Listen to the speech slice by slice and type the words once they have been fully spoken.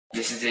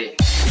This is it.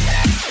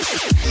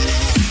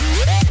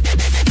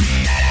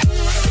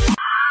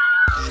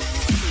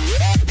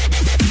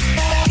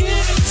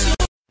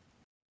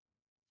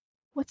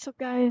 What's up,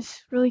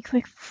 guys? Really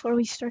quick before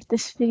we start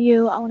this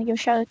video, I want to give a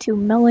shout out to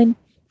Melon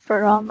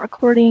for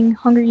recording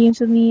Hunger Games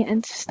with me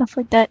and stuff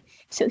like that.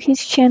 So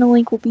his channel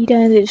link will be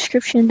down in the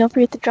description. Don't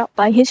forget to drop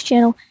by his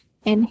channel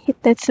and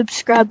hit that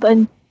subscribe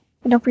button.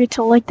 And don't forget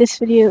to like this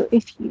video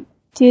if you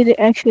did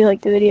actually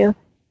like the video.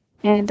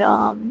 And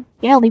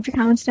yeah, leave your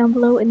comments down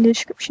below in the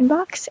description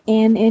box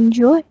and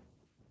enjoy.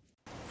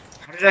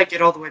 How did I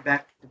get all the way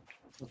back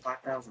to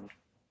 5,000?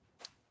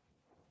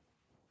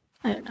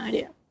 I have no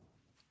idea.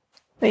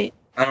 Wait.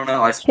 I don't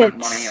know, I spent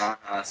money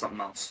on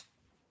something else.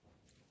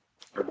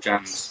 Or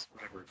gems,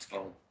 whatever it's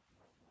called.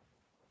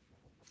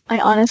 I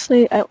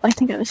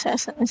think I'm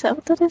Assassin. Is that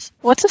what that is?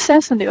 What's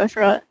Assassin do? I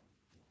forgot.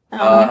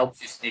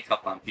 Helps you sneak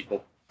up on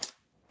people.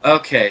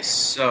 Okay,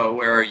 so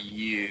where are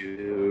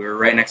you? You're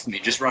right next to me.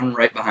 Just run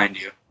right behind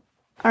you.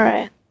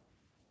 Alright.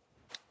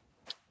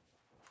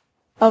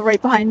 Oh, right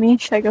behind me?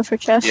 Should I go for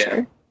chest? Yeah.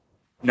 Or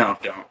No,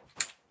 don't.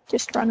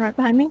 just run right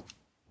behind me?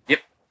 Yep.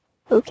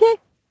 Okay.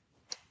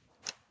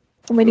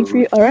 I'm waiting for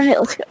you. Alright,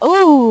 let's go.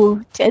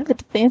 Oh, Dead with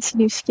the fancy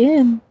new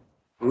skin.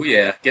 Ooh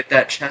yeah, get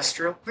that chest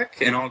real quick,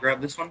 and I'll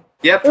grab this one.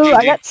 Yep, Oh, GG.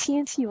 I got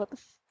TNT. What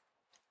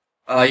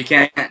the You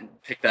can't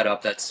pick that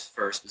up, that's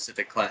for a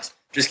specific class.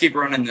 Just keep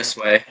running this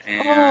way,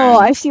 and... Oh,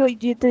 I see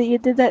what you did. You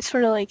did that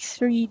sort of like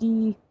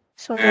 3D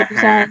sort of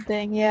design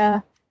thing, yeah.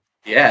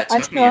 Yeah, it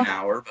took me an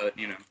hour, but,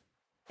 you know.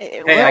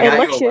 Hey, I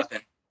got you a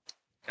weapon.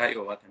 Got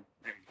you a weapon.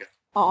 There you go.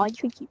 Oh, you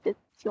can keep it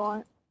if you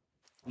want.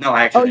 No,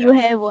 I actually Oh, you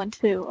have one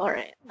too.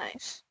 Alright,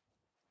 nice.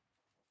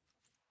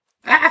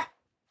 Ah!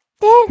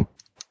 Dead!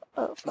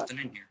 Oh, fuck. Nothing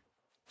in here.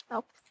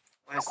 Nope.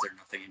 Why is there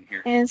nothing in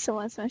here? And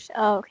someone smashed.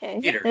 Oh, okay.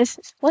 Peter. This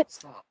is. What?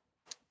 Stop.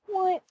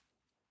 What?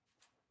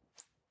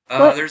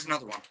 What? There's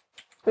another one.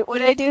 Wait, what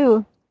did I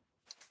do?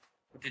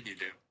 What did you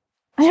do?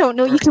 I don't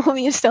know. You told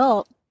me to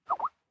stop.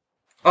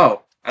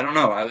 Oh, I don't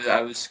know.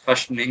 I was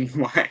questioning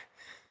why.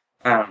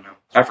 I don't know.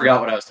 I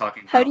forgot what I was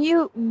talking about. How do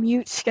you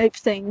mute Skype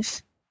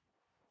things?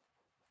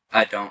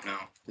 I don't know,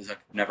 because I've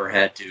never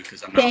had to,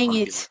 because I'm not Dang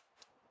popular. it.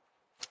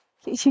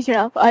 Okay, shut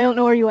up. I don't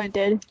know where you went,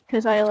 Dad.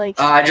 Because I like.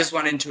 I just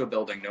went into a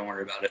building. Don't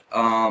worry about it.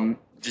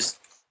 Just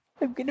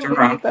I'm gonna turn worry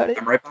around. about it.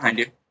 I'm right behind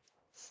you.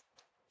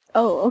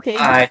 Oh, okay.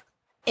 Hi.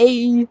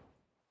 Hey.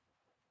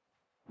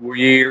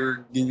 We're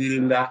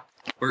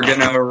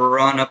gonna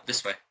run up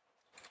this way.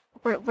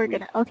 We're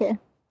gonna. Okay.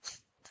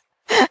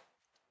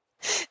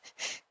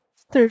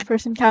 Third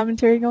person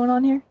commentary going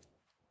on here.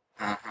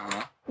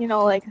 Uh-huh. You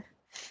know, like,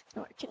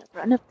 we're gonna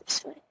run up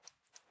this way.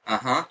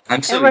 Uh-huh.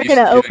 I'm so And we're used to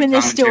gonna doing open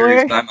this commentaries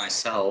door. by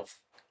myself.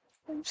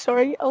 I'm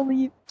sorry, I'll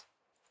leave.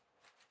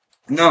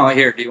 No,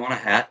 here, do you want a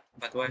hat,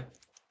 by the way?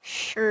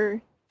 Sure.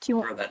 Do you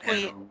want? Throw that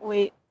hat on.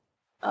 Wait.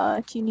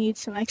 Do you need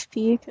some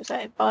XP? Because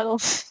I have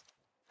bottles.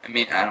 I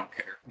mean, I don't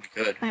care. We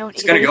could. I don't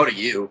It's gonna either. go to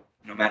you,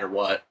 no matter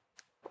what.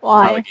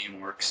 How the Why? game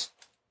works.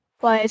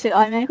 Why is it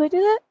automatically do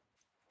that?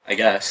 I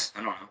guess.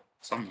 I don't know.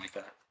 Something like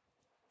that.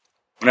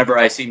 Whenever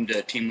I seem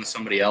to team with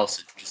somebody else,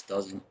 it just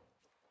doesn't.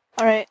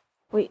 Alright.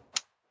 Wait.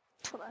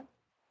 Hold on.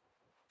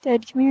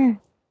 Dad, come here.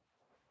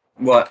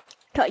 What?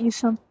 Got you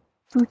some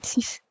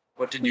bootsies.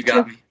 What did you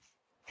got me?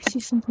 Got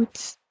you some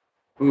boots.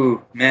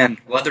 Ooh, man.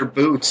 Leather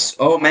boots.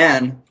 Oh,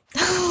 man.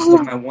 Just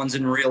like my ones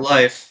in real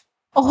life.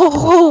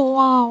 Oh,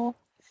 wow.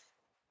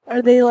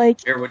 Are they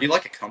like... Here, would you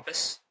like a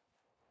compass?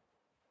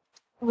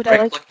 Would I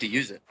like... Right-click to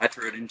use it. I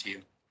threw it into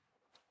you.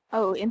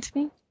 Oh, into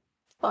me?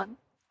 Fun.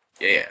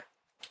 Yeah.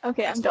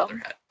 Okay, That's I'm the other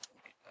done. hat.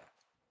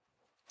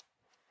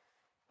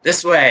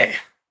 This way.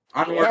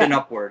 Onward Yeah. and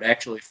upward.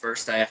 Actually,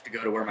 first I have to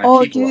go to where my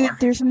Oh, people dude, are.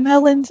 there's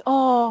melons.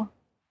 Oh,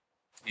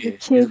 Yeah, your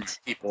these are my kids.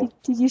 people.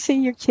 Did you say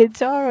your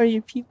kids are or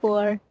your people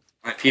are?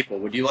 My people.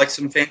 Would you like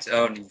some fancy?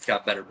 Oh, and you've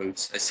got better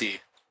boots. I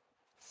see.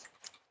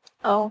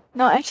 Oh,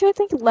 no, actually I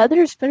think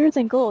leather is better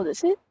than gold,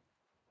 is it?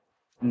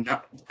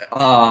 No.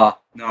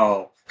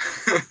 No.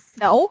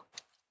 No?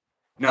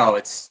 No,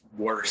 it's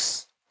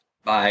worse.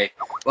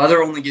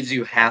 Leather only gives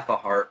you half a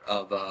heart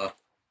of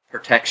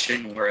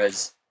protection,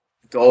 whereas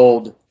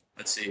gold.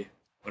 Let's see.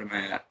 What am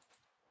I at?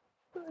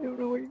 I don't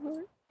know where you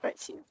are. Right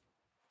here.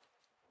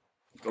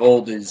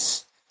 Gold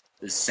is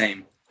the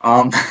same.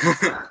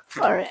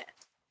 Alright.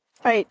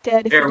 Alright,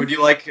 Dad. Here, would you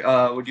like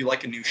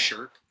a new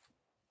shirt?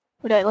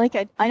 Would I like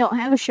I don't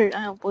have a shirt,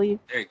 I don't believe.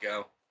 There you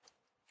go.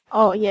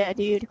 Oh yeah,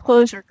 dude.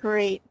 Clothes are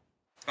great.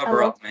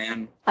 Cover up,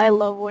 man. I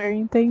love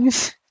wearing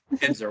things.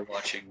 Kids are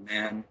watching,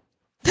 man.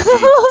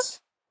 Jesus.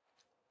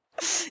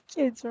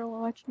 Kids are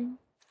watching.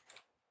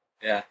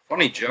 Yeah,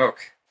 funny joke.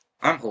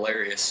 I'm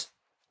hilarious.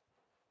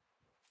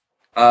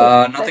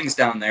 Nothing's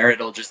down there.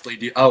 It'll just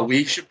lead you. Oh,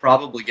 we should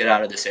probably get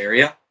out of this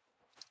area.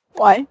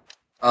 Why?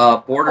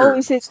 Border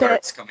is it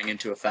starts coming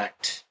into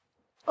effect.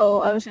 Oh,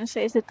 I was gonna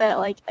say, is it that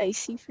like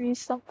icy freeze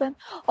something?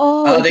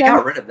 Oh, They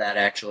got rid of that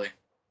actually.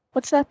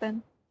 What's that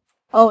then?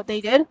 Oh,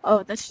 they did?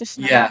 Oh, that's just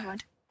Yeah.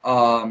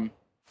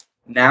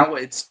 Now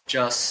it's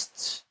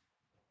just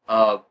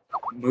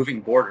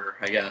moving border,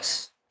 I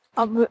guess.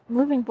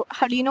 Moving.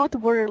 How do you know what the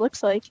border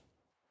looks like?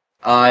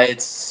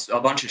 It's a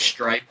bunch of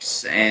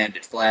stripes and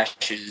it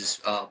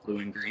flashes blue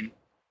and green.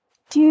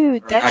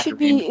 Dude, Or that not should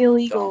green, be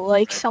illegal.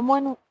 Like, red.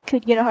 someone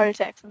could get a heart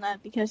attack from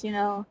that because, you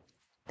know,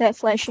 that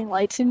flashing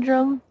light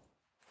syndrome.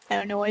 I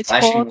don't know what it's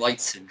Flashing called.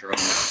 light syndrome.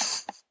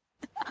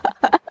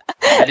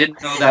 I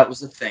didn't know that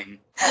was a thing.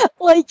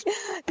 Like,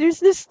 there's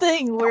this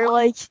thing where,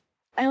 like,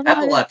 I don't know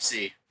how to.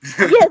 Epilepsy.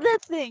 Yeah, that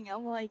thing.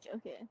 I'm like,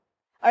 okay.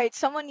 Alright,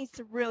 someone needs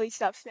to really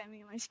stop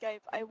spamming my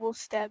Skype. I will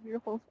stab your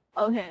whole.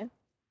 Okay.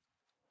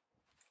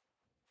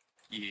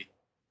 Yeah.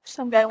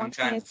 Some guy I'm wants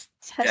me kind to of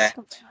test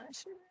something jacked. on a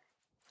server.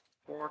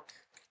 Pork.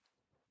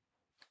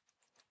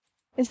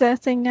 Is that a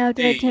thing now,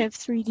 Dad, to Hey, have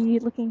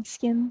 3D looking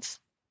skins?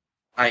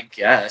 I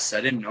guess. I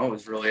didn't know it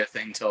was really a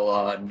thing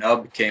till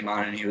Nub came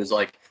on and he was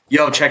like,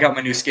 yo, check out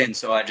my new skin.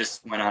 So I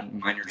just went on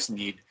Miners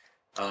Need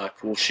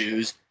Cool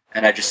Shoes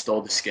and I just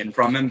stole the skin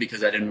from him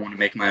because I didn't want to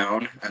make my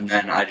own. And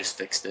then I just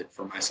fixed it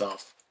for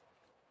myself.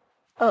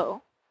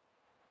 Oh.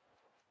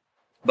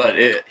 But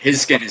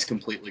his skin is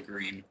completely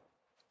green.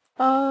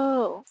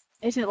 Oh.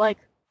 Is it like.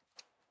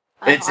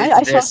 I don't It's know. it's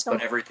I saw this, some.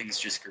 but everything's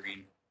just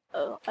green.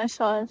 Oh, I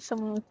saw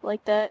someone with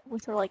like that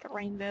with her like a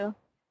rainbow.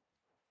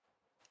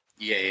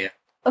 Yeah.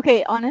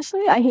 Okay,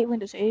 honestly, I hate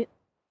Windows 8.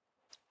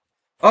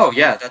 Oh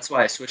yeah, that's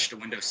why I switched to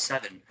Windows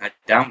 7. I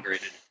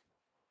downgraded.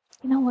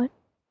 You know what?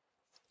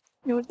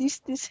 You know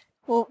what?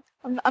 Well,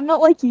 I'm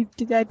not like you,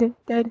 Dad. Okay,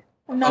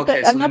 I'm so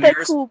the not that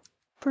nearest. cool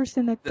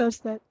person that does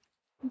that.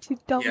 I'm too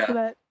dumb for Yeah.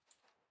 that.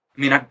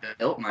 I mean, I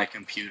built my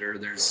computer.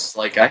 There's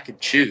like I could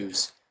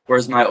choose.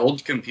 Whereas my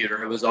old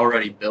computer, it was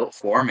already built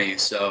for me,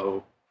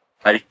 so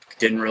I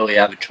didn't really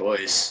have a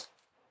choice.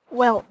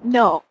 Well,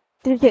 no.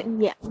 They're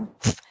getting, yeah.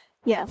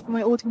 Yeah,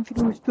 my old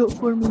computer was built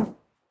for me. Here,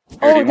 do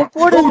Oh, you want?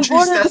 Oh,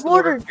 jeez, the that's the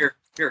border. border!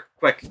 Here,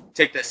 quick,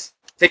 take this.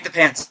 Take the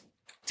pants.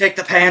 Take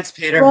the pants,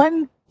 Peter.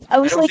 Run! I I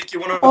was don't like, think you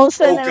want all to. of a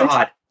sudden Oh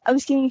God. I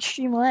was getting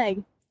extreme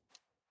lag.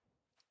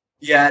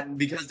 Yeah,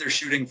 because they're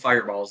shooting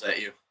fireballs at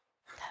you.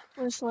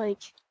 It was like,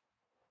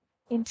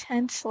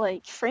 intense,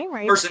 like, frame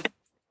rate. Person.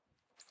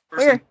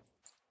 Where?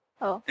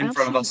 Oh, I In don't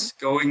front see of us,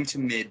 going to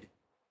mid.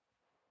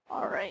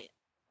 Alright.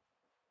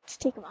 Let's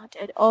take him out,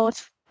 Dad. Oh,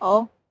 it's.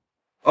 Oh.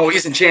 Oh,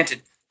 he's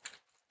enchanted.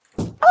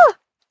 Ah!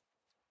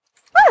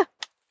 Ah!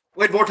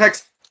 Wait,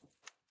 Vortex.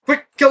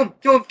 Quick, kill him,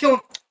 kill him, kill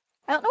him.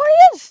 I don't know where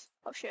he is!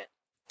 Oh, shit.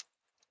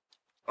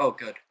 Oh,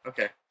 good.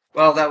 Okay.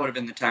 Well, that would have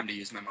been the time to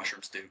use my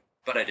mushroom stew,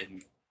 but I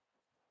didn't.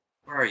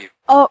 Where are you?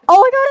 Oh,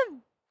 I got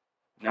him!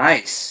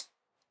 Nice.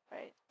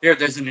 Right. Here,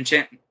 there's an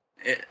enchantment.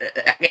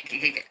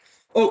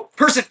 Oh,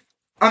 person!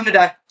 I'm gonna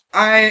die.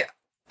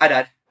 I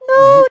died.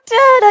 No, Dad,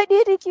 I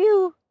needed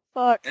you!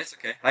 Fuck. That's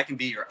okay. I can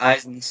be your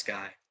eyes in the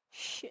sky.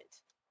 Shit.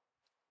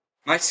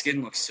 My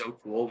skin looks so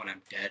cool when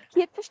I'm dead. He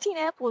had 15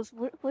 apples.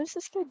 What does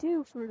this guy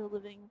do for a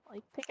living?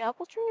 Like, pick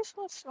apple trees?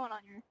 What's going on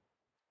here?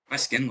 My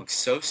skin looks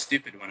so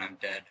stupid when I'm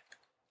dead.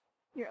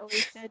 You're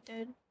always dead.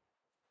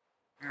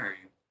 Where are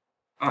you?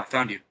 Oh, I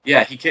found you.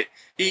 Yeah,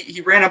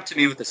 he ran up to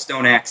me with a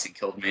stone axe and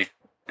killed me.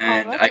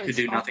 And that's I really could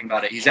do smart. nothing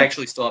about it. He's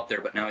actually still up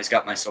there, but now he's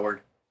got my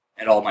sword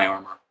and all my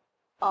armor.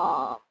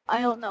 I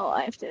don't know.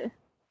 I have to.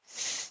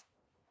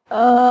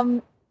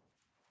 Where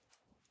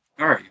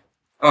are you?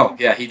 Oh,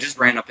 yeah, he just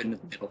ran up into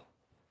the middle.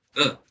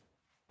 Ugh.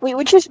 Wait,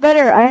 which is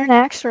better, Iron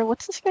Axe or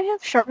what's this guy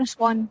have? Sharpness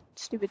 1,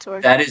 stupid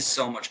sword. That is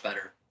so much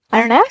better.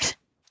 Iron Axe?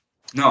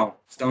 No,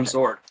 stone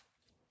sword.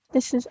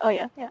 This is. Oh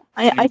yeah. It's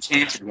an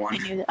enchanted one.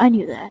 I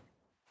knew that.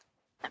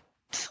 I'm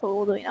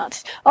totally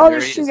nuts. Oh, There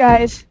there's he two is.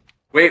 guys.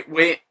 Wait.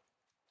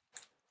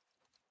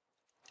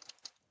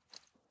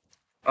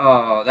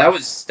 Oh, that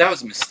was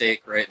a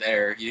mistake right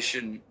there. You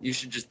should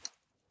just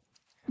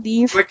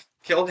Leave. quick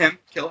kill him.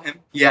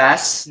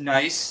 Yes,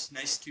 nice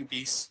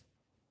two-piece.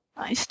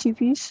 Nice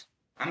two-piece.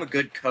 I'm a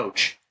good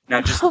coach.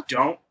 Now just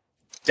don't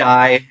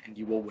die and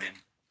you will win.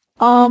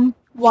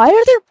 Why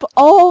are there?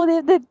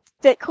 Oh,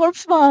 that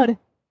corpse mod.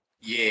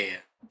 Yeah.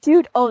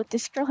 Dude, oh,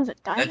 this girl has a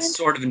diamond. That's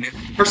sort of a new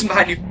person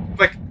behind you.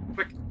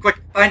 Quick,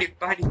 behind you.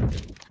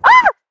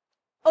 Ah!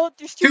 Oh,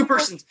 there's two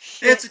persons.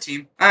 Shit. It's a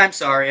team. I'm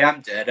sorry,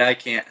 I'm dead. I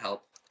can't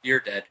help.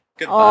 You're dead.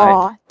 Goodbye.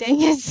 Aw, dang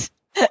it.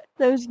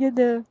 That was good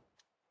though.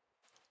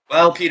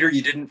 Well, Peter,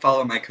 you didn't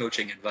follow my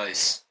coaching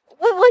advice.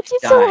 What'd you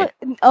Die.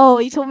 say? Oh,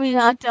 he told me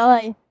not to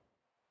die.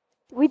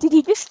 Wait, did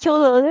he just kill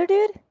the other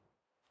dude?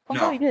 Oh,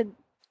 No. He did.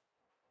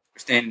 We're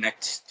standing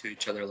next to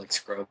each other like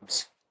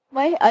scrubs.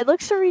 I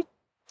look so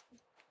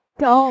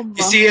dumb.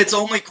 You see, it's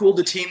only cool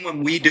to team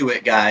when we do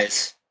it,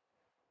 guys.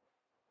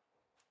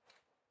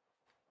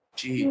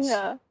 Jeez.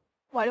 Yeah.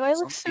 Why do I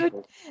look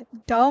so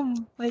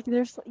dumb? Like,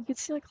 you can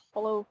see like a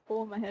hollow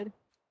hole in my head.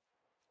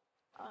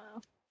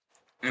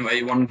 Anyway,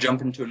 you want to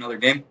jump into another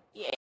game?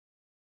 Yeah.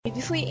 Maybe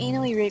if we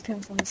anally rape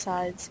him from the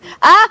sides.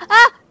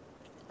 Ah!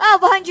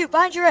 Behind you,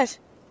 Rez.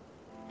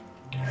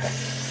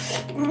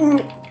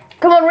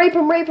 Come on, rape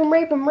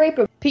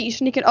him. Pete, you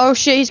sneaking. Oh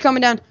shit, he's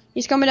coming down.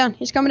 He's coming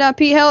down.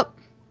 Pete, help.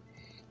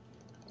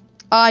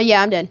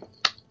 Yeah, I'm dead.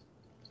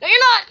 No, you're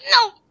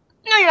not.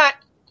 No, you're not.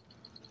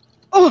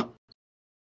 Oh!